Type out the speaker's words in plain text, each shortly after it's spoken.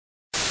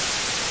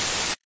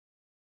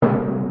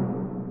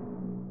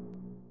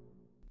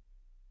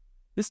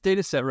This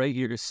data set right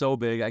here is so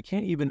big, I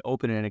can't even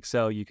open it in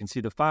Excel. You can see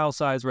the file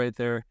size right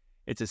there.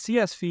 It's a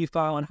CSV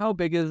file, and how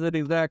big is it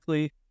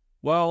exactly?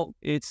 Well,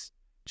 it's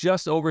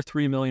just over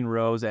 3 million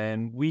rows,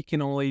 and we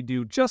can only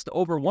do just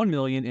over 1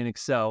 million in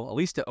Excel, at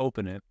least to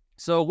open it.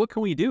 So what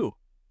can we do?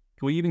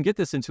 Can we even get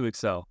this into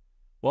Excel?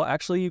 Well,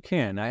 actually you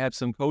can. I have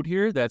some code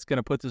here that's going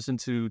to put this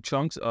into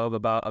chunks of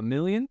about 1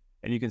 million,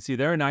 and you can see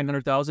there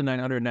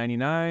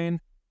 900,999,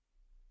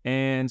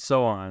 and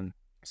so on.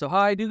 So how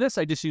I do this,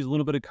 I just use a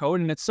little bit of code,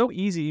 and it's so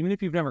easy. Even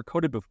if you've never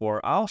coded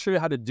before, I'll show you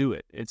how to do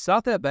it. It's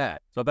not that bad.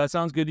 So if that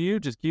sounds good to you,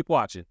 just keep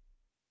watching.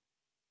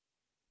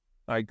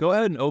 All right, go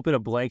ahead and open a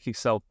blank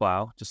Excel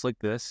file, just like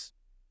this.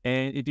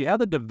 And if you have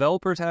the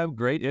developer tab,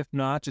 great. If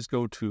not, just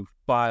go to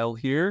File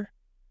here,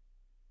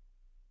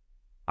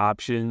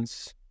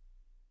 Options,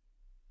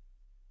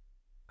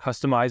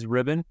 Customize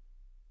ribbon.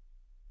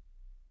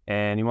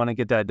 And you want to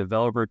get that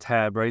developer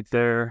tab right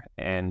there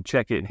and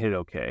check it and hit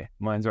OK.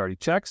 Mine's already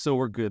checked, so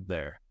we're good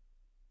there.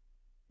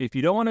 If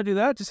you don't want to do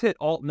that, just hit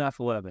Alt and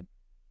F11.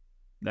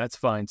 That's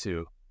fine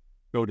too.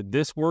 Go to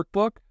this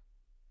workbook,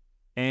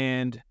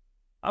 and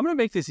I'm going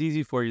to make this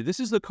easy for you. This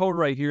is the code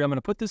right here. I'm going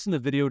to put this in the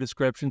video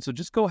description, so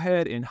just go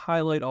ahead and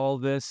highlight all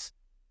of this,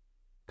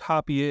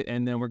 copy it,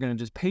 and then we're going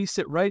to just paste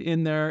it right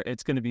in there.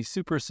 It's going to be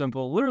super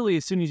simple. Literally,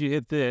 as soon as you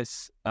hit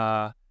this,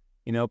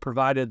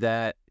 provided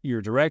that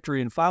your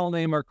directory and file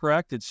name are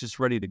correct, it's just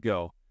ready to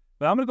go.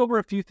 But I'm going to go over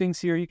a few things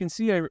here. You can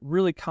see I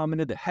really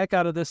commented the heck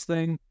out of this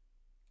thing.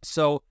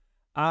 So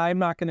I'm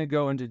not going to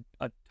go into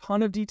a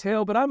ton of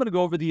detail, but I'm going to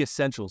go over the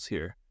essentials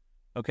here.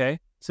 Okay.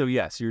 So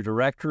yes, your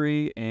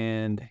directory,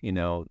 and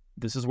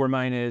this is where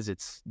mine is.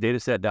 It's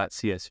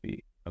dataset.csv.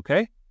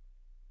 Okay.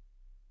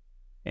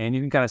 And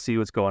you can kind of see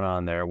what's going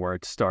on there, where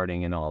it's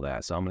starting and all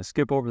that. So I'm going to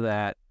skip over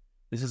that.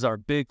 This is our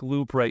big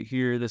loop right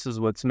here. This is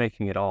what's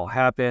making it all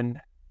happen.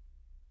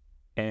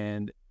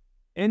 And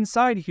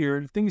inside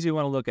here, things you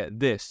want to look at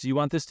this. Do you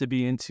want this to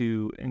be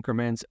into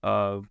increments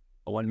of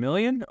 1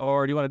 million,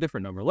 or do you want a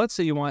different number? Let's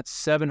say you want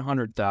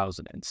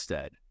 700,000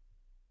 instead.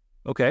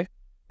 Okay,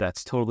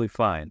 that's totally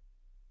fine.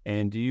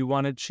 And do you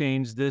want to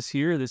change this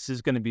here? This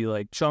is going to be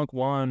like chunk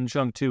 1,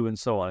 chunk 2, and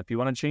so on. If you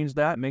want to change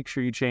that, make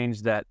sure you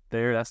change that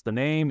there. That's the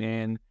name,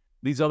 and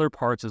these other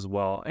parts as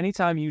well.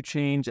 Anytime you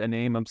change a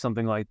name of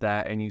something like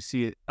that and you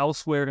see it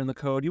elsewhere in the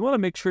code, you want to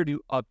make sure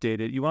to update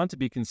it. You want it to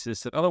be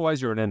consistent.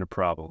 Otherwise, you're into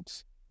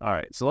problems. All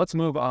right, so let's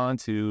move on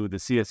to the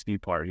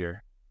CSV part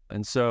here.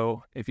 And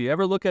so if you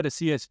ever look at a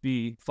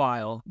CSV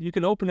file, you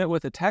can open it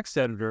with a text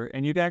editor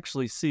and you can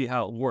actually see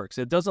how it works.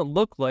 It doesn't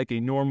look like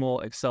a normal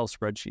Excel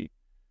spreadsheet.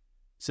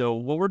 So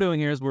what we're doing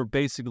here is we're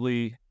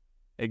basically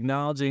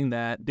acknowledging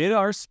that data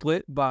are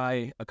split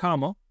by a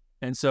comma.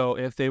 And so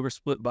if they were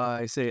split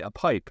by, say, a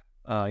pipe,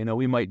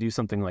 we might do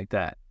something like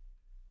that.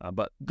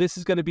 But this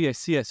is going to be a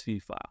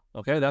CSV file.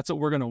 Okay, that's what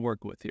we're going to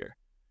work with here.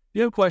 If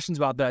you have questions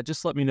about that,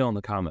 just let me know in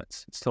the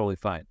comments. It's totally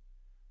fine.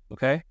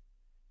 Okay,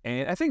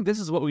 and I think this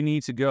is what we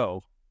need to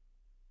go.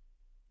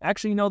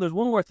 Actually, there's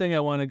one more thing I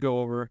want to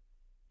go over.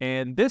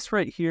 And this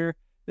right here,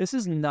 this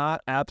is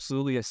not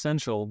absolutely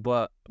essential,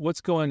 but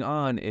what's going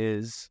on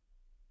is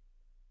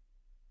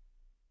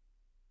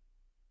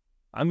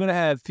I'm going to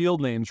have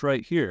field names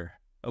right here.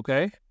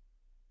 Okay,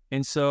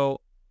 and so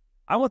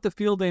I want the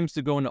field names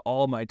to go into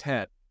all my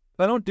tabs. If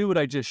I don't do what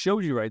I just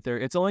showed you right there,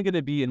 it's only going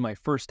to be in my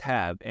first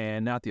tab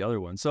and not the other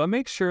one. So I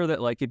make sure that,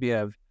 like, if you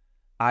have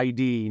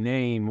ID,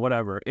 name,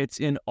 whatever, it's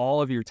in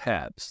all of your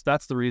tabs.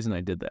 That's the reason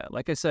I did that.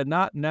 Like I said,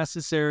 not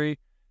necessary,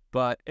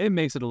 but it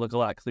makes it look a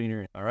lot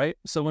cleaner. All right.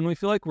 So when we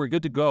feel like we're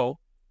good to go,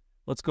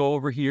 let's go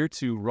over here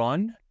to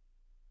run.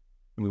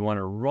 And we want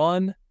to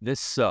run this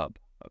sub.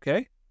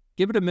 Okay.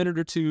 Give it a minute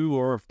or 2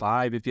 or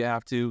 5 if you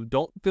have to.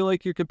 Don't feel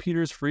like your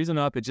computer's freezing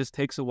up. It just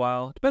takes a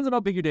while. Depends on how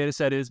big your data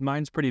set is.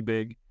 Mine's pretty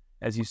big,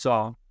 as you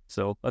saw.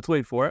 So let's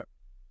wait for it.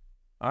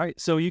 All right,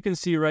 so you can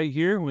see right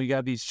here, when we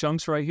got these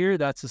chunks right here,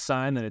 that's a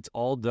sign that it's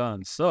all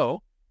done.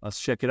 So let's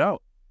check it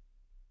out.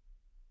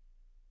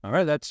 All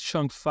right, that's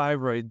chunk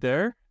 5 right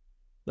there.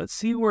 Let's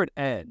see where it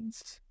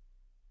ends.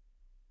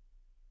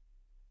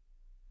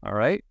 All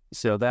right,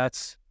 so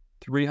that's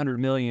 300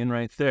 million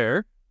right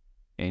there.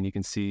 And you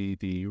can see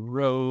the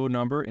row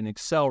number in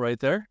Excel right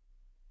there.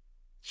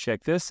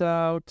 Check this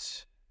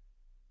out.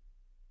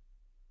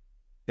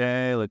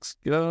 Okay, looks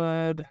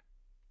good.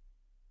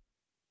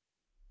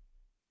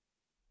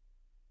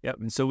 Yep,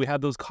 and so we have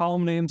those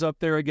column names up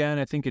there again.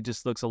 I think it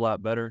just looks a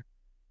lot better.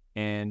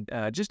 And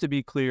just to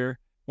be clear,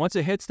 once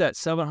it hits that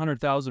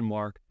 700,000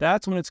 mark,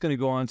 that's when it's going to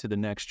go on to the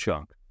next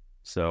chunk.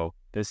 So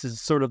this is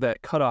sort of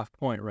that cutoff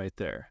point right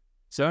there.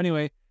 So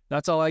anyway,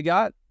 that's all I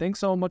got. Thanks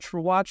so much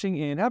for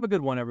watching, and have a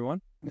good one,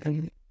 everyone.